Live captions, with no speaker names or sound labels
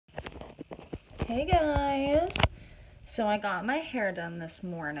Hey guys! So I got my hair done this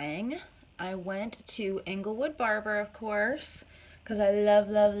morning. I went to Inglewood Barber, of course, because I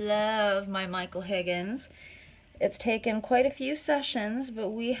love my Michael Higgins. It's taken quite a few sessions, but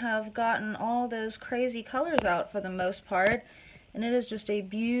we have gotten all those crazy colors out for the most part, and it is just a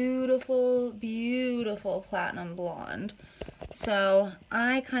beautiful platinum blonde. So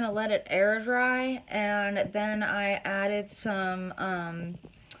I kind of let it air dry, and then I added some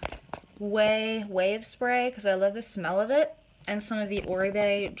Ouai wave spray because I love the smell of it, and some of the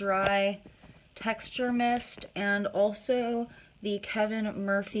Oribe dry texture mist, and also the Kevin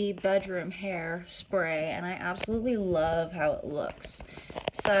Murphy bedroom hair spray, and I absolutely love how it looks.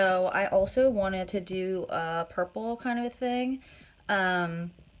 So I also wanted to do a purple kind of a thing.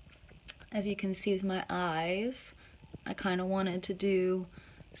 As you can see with my eyes, I kind of wanted to do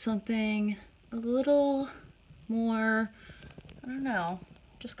something a little more, I don't know,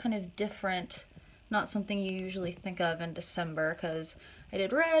 just kind of different, not something you usually think of in December, because I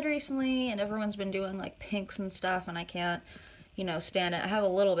did red recently and everyone's been doing like pinks and stuff, and I can't, you know, stand it. I have a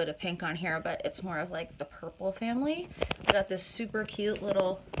little bit of pink on here, but it's more of like the purple family. I got this super cute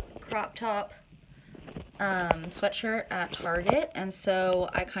little crop top sweatshirt at Target, and so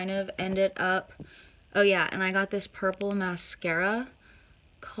I kind of ended up, oh yeah, and I got this purple mascara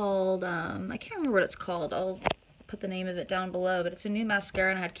called, I can't remember what it's called. I'll put the name of it down below, but it's a new mascara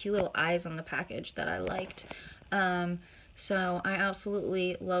and it had cute little eyes on the package that I liked. So I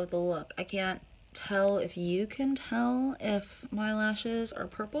absolutely love the look. I can't tell if you can tell if my lashes are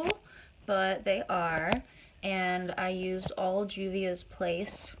purple, but they are, and I used all Juvia's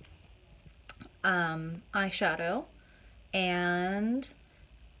Place eyeshadow, and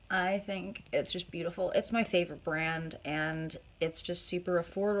I think it's just beautiful. It's my favorite brand, and it's just super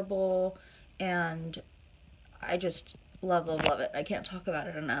affordable, and I just love it. I can't talk about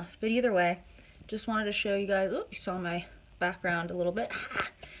it enough. But either way, just wanted to show you guys. Oh, you saw my background a little bit.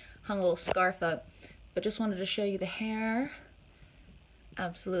 Hung a little scarf up. But just wanted to show you the hair.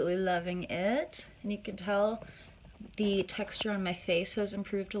 Absolutely loving it. And you can tell the texture on my face has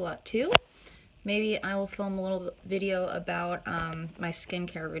improved a lot too. Maybe I will film a little video about my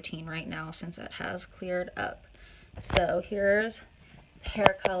skincare routine right now, since it has cleared up. So here's the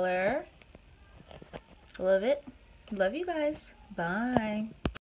hair color. Love it. Love you guys. Bye.